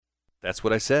That's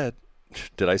what I said.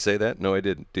 Did I say that? No, I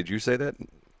didn't. Did you say that?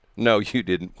 No, you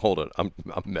didn't. Hold on. I'm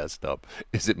messed up.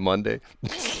 Is it Monday?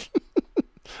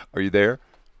 Are you there?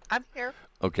 I'm here.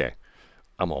 Okay.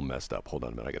 I'm all messed up. Hold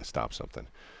on a minute. I got to stop something.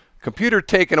 Computer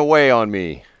taken away on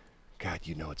me. God,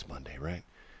 you know it's Monday, right?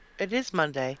 It is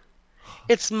Monday.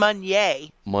 It's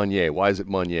Monday Monday. Why is it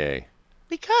Monday?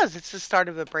 because it's the start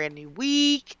of a brand new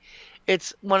week.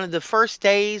 It's one of the first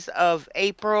days of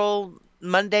April,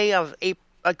 Monday of April,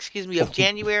 excuse me, of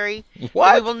January that we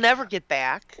What? will never get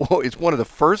back. Oh, it's one of the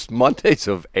first Mondays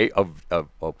of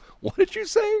what did you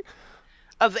say?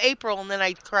 Of April, and then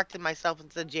I corrected myself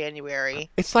and said January.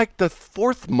 It's like the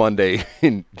fourth Monday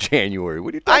in January.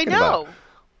 What are you I talking about?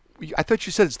 know. I thought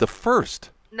you said it's the first.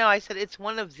 No, I said it's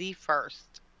one of the first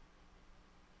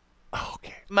Oh,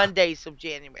 okay. Mondays of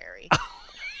January.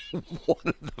 One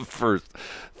of the first.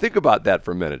 Think about that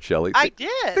for a minute, Shelley. I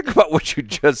Think did. about what you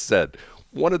just said.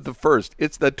 One of the first.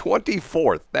 It's the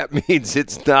 24th. That means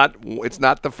it's not. It's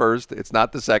not the first. It's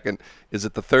not the second. Is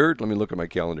it the third? Let me look at my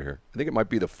calendar here. I think it might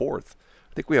be the fourth.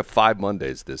 I think we have 5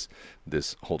 Mondays. This.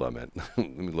 Hold on, man. Let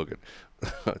me look at.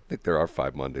 I think there are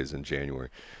 5 Mondays in January.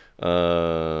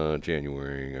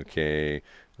 January. Okay.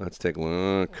 Let's take a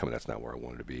look. Come on, that's not where I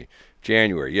wanted to be.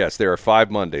 January. Yes, there are 5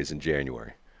 Mondays in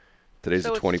January. Today's the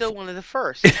So it's 24th. still one of the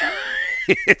first.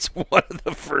 It's one of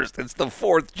the first. It's the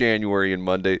 4th January and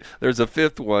Monday. There's a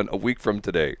fifth one a week from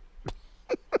today.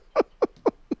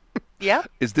 Yeah,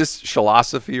 Is this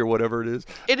philosophy or whatever it is?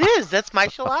 it is. That's my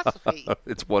philosophy.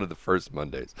 It's one of the first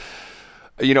Mondays.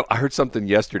 I heard something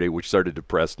yesterday which started to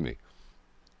depress me.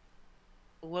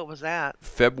 What was that?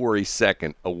 February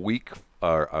 2nd, a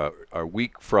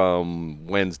week from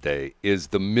Wednesday, is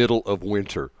the middle of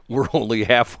winter. We're only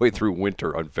halfway through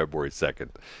winter on February 2nd.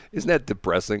 Isn't that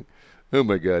depressing? Oh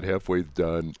my God, halfway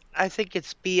done. I think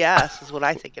it's BS, is what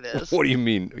I think it is. What do you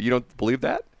mean? You don't believe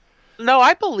that? No,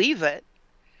 I believe it,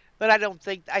 but I don't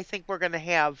think. I think we're gonna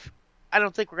have. I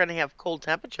don't think we're gonna have cold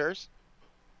temperatures.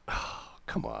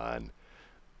 Come on.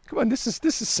 Come on, this is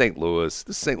St. Louis.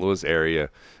 This is St. Louis area.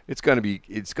 It's gonna be.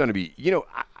 It's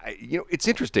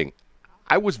interesting.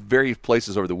 I was various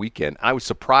places over the weekend. I was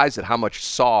surprised at how much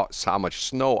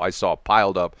snow I saw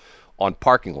piled up on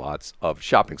parking lots of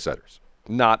shopping centers.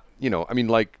 Not, I mean,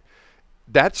 like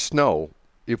that snow.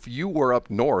 If you were up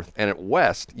north and at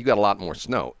west, you got a lot more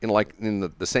snow. In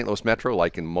the St. Louis metro,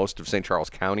 like in most of St. Charles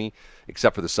County,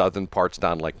 except for the southern parts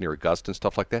down like near Augusta and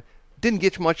stuff like that, didn't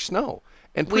get much snow.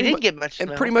 And We pretty didn't much get much and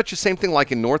snow. pretty much the same thing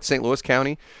like in North St. Louis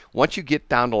County. Once you get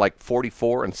down to like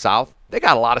 44 and south, they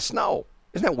got a lot of snow.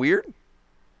 Isn't that weird?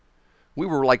 We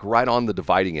were like right on the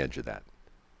dividing edge of that.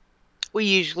 We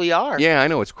usually are. Yeah, I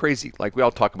know it's crazy. Like we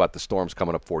all talk about the storms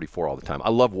coming up 44 all the time. I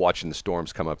love watching the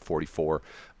storms come up 44,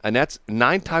 and that's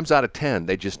 9 times out of 10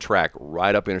 they just track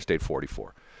right up Interstate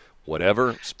 44.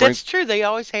 Whatever spring, That's true. They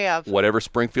always have. whatever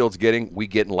Springfield's getting, we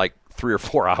get in like 3 or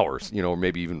 4 hours, or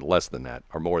maybe even less than that,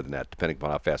 or more than that, depending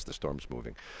upon how fast the storm's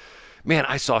moving. Man,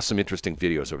 I saw some interesting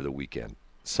videos over the weekend.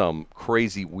 Some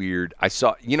crazy, weird.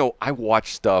 I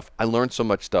watched stuff. I learned so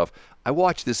much stuff. I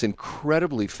watched this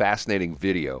incredibly fascinating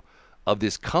video of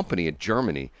this company in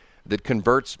Germany that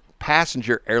converts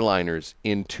passenger airliners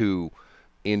into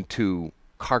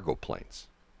cargo planes.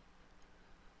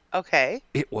 Okay.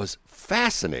 It was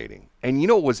fascinating. And you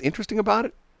know what was interesting about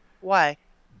it? Why?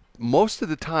 Most of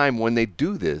the time when they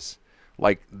do this,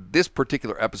 like this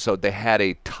particular episode, they had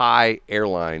a Thai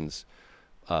Airlines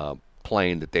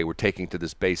plane that they were taking to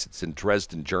this base. It's in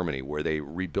Dresden, Germany, where they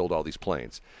rebuild all these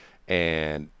planes,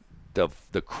 and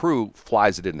the crew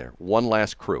flies it in there. One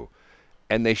last crew,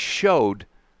 and they showed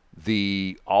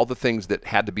all the things that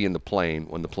had to be in the plane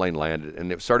when the plane landed,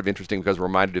 and it was sort of interesting because it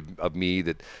reminded of me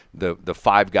that the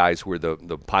five guys who were the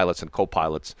pilots and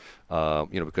co-pilots,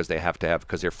 because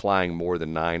because they're flying more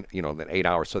than 8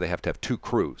 hours, so they have to have two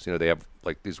crews. They have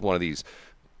like one of these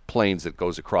planes that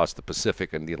goes across the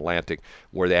Pacific and the Atlantic,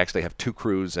 where they actually have two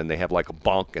crews and they have like a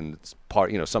bunk, and it's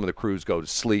some of the crews go to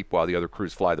sleep while the other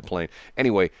crews fly the plane.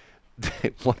 Anyway,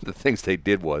 one of the things they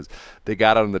did was they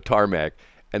got on the tarmac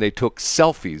and they took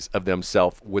selfies of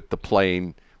themselves with the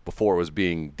plane before it was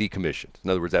being decommissioned. In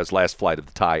other words, that was the last flight of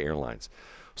the Thai Airlines.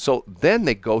 So then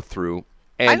they go through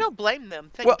I and don't blame them.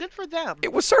 well, Good for them.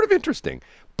 it was sort of interesting.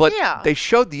 But Yeah. they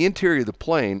showed the interior of the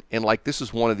plane, and like this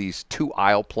is one of these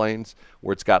two-aisle planes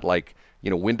where it's got like,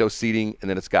 window seating, and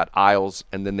then it's got aisles,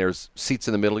 and then there's seats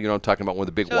in the middle. I'm talking about one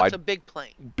of the So it's a big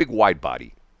plane. big wide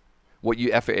body, what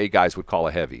you FAA guys would call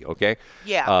a heavy, okay?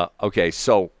 Yeah. Okay,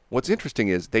 so what's interesting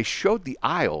is they showed the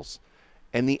aisles,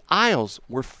 and the aisles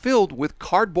were filled with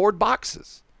cardboard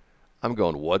boxes. I'm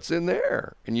going, what's in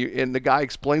there? And the guy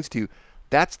explains to you,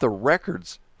 that's the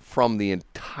records from the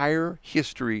entire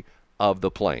history of the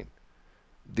plane.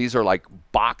 These are like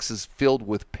boxes filled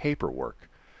with paperwork,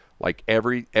 like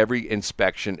every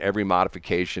inspection, every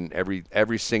modification,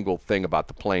 every single thing about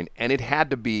the plane. And it had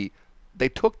to be, they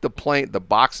took the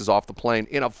boxes off the plane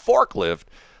in a forklift.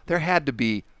 There had to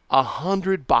be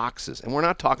 100 boxes, and we're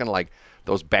not talking like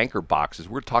those banker boxes.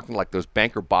 We're talking like those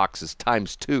banker boxes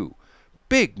times 2,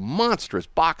 big monstrous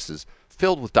boxes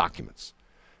filled with documents.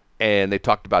 And they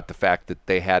talked about the fact that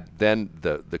they had then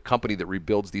the company that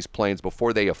rebuilds these planes,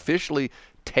 before they officially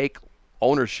take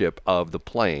ownership of the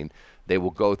plane, they will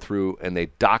go through and they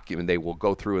document. They will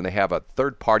go through and they have a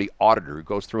third-party auditor who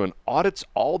goes through and audits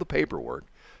all the paperwork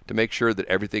to make sure that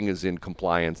everything is in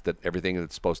compliance, that everything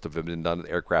that's supposed to have been done to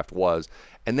the aircraft was.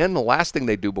 And then the last thing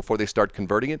they do before they start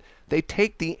converting it, they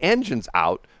take the engines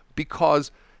out, because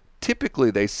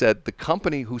typically they said the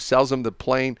company who sells them the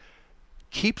plane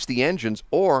keeps the engines,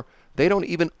 or they don't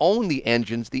even own the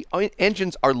engines. The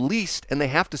engines are leased, and they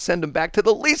have to send them back to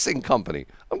the leasing company.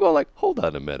 I'm going like, hold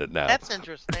on a minute now. That's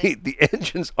interesting. The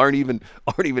engines aren't even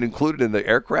included in the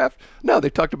aircraft. No, they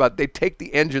talked about they take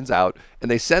the engines out and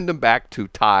they send them back to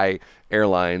Thai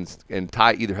Airlines, and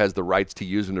Thai either has the rights to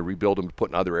use them to rebuild them to put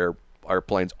in other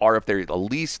airplanes, or if they're a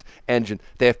leased engine,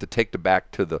 they have to take them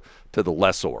back to the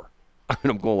lessor. And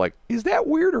I'm going like, is that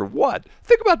weird or what?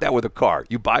 Think about that with a car.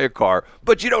 You buy a car,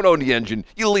 but you don't own the engine.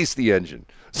 You lease the engine.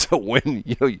 So when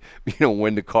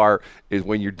when the car is,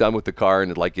 when you're done with the car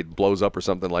and it blows up or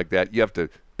something like that, you have to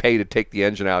pay to take the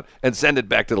engine out and send it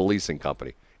back to the leasing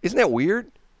company. Isn't that weird?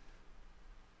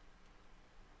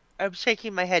 I'm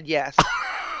shaking my head yes.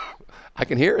 I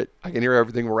can hear it. I can hear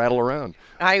everything rattle around.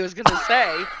 I was going to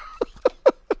say.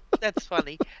 That's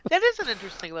funny. That is an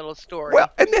interesting little story. Well,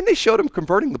 and then they showed him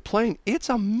converting the plane. It's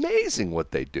amazing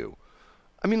what they do.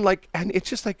 I mean, and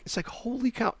it's like, holy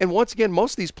cow. And once again,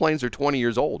 most of these planes are 20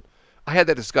 years old. I had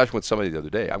that discussion with somebody the other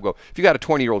day. I go, if you got a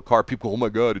 20-year-old car, people go, oh my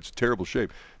God, it's in terrible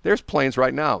shape. There's planes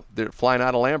right now that are flying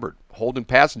out of Lambert, holding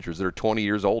passengers that are 20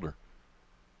 years older.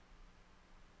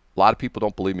 A lot of people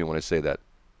don't believe me when I say that.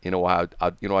 You know what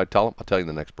I tell them? I'll tell you in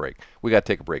the next break. We got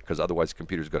to take a break, because otherwise the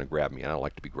computer's going to grab me. I don't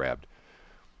like to be grabbed.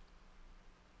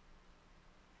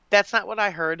 That's not what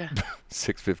I heard.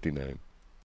 6:59.